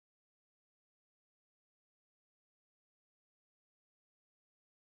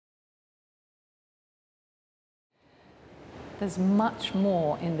There's much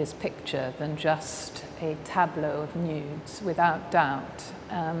more in this picture than just a tableau of nudes, without doubt.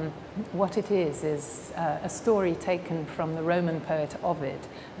 What it is a story taken from the Roman poet Ovid,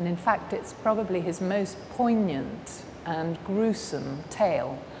 and in fact it's probably his most poignant and gruesome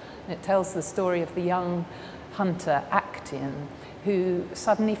tale. It tells the story of the young hunter Actaeon, who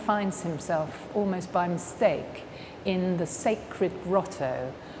suddenly finds himself, almost by mistake, in the sacred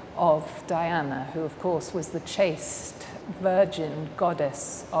grotto of Diana, who of course was the chaste virgin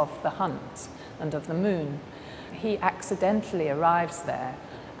goddess of the hunt and of the moon. He accidentally arrives there,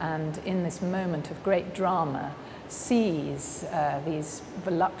 and in this moment of great drama sees these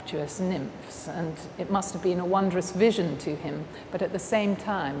voluptuous nymphs, and it must have been a wondrous vision to him, but at the same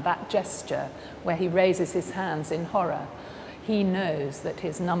time that gesture where he raises his hands in horror, he knows that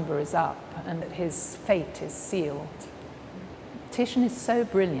his number is up and that his fate is sealed. Titian is so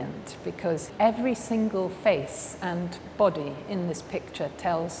brilliant because every single face and body in this picture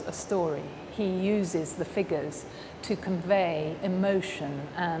tells a story. He uses the figures to convey emotion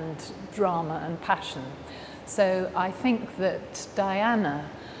and drama and passion. So I think that Diana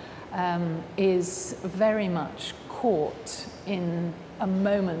is very much caught in a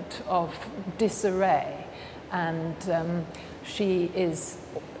moment of disarray, and she is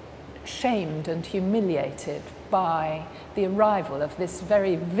shamed and humiliated by the arrival of this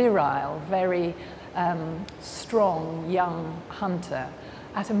very virile, very strong young hunter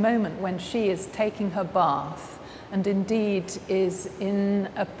at a moment when she is taking her bath and indeed is in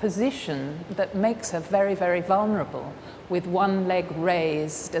a position that makes her very, very vulnerable, with one leg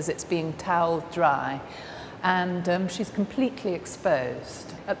raised as it's being toweled dry, and she's completely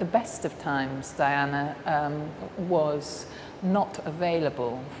exposed. At the best of times, Diana was not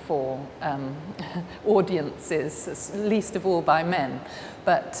available for audiences, least of all by men.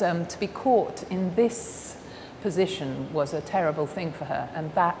 But to be caught in this position was a terrible thing for her,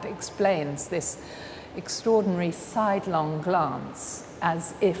 and that explains this extraordinary sidelong glance,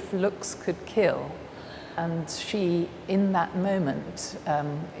 as if looks could kill. And she, in that moment,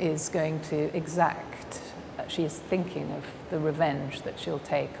 is going to exact, she is thinking of the revenge that she'll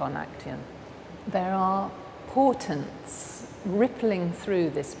take on Actaeon. There are portents rippling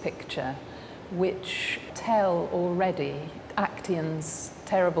through this picture which tell already Actaeon's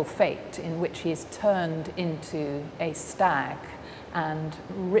terrible fate, in which he is turned into a stag and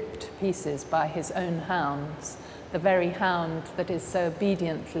ripped to pieces by his own hounds. The very hound that is so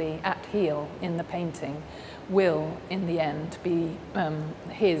obediently at heel in the painting will, in the end, be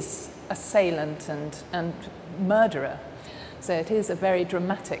his assailant and murderer. So it is a very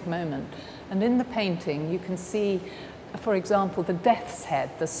dramatic moment. And in the painting you can see, for example, the death's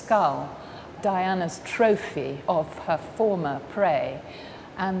head, the skull, Diana's trophy of her former prey,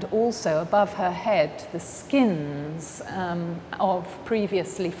 and also above her head the skins of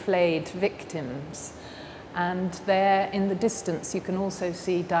previously flayed victims. And there in the distance you can also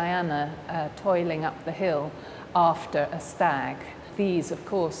see Diana toiling up the hill after a stag. These, of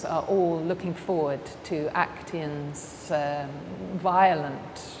course, are all looking forward to Actaeon's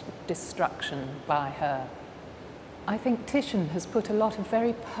violent destruction by her. I think Titian has put a lot of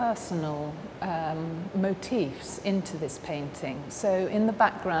very personal motifs into this painting. So in the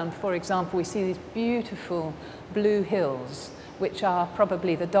background, for example, we see these beautiful blue hills, which are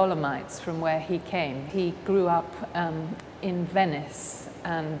probably the Dolomites from where he came. He grew up in Venice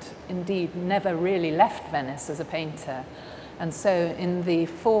and indeed never really left Venice as a painter. And so in the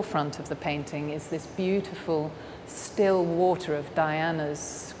forefront of the painting is this beautiful still water of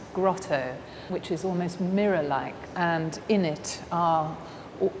Diana's grotto, which is almost mirror-like, and in it are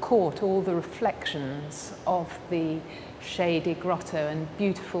caught all the reflections of the shady grotto and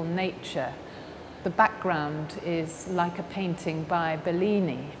beautiful nature. The background is like a painting by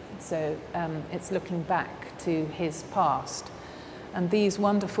Bellini, so it's looking back to his past. And these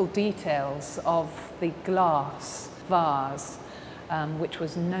wonderful details of the glass vase, which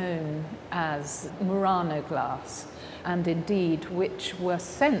was known as Murano glass, and indeed which were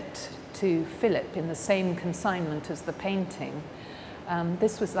sent to Philip in the same consignment as the painting.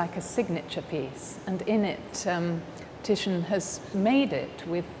 This was like a signature piece, and in it Titian has made it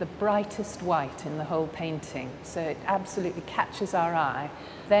with the brightest white in the whole painting, so it absolutely catches our eye.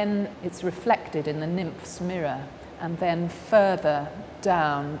 Then it's reflected in the nymph's mirror, and then further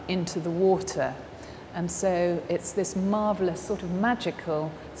down into the water. And so it's this marvelous sort of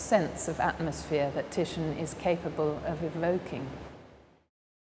magical sense of atmosphere that Titian is capable of evoking.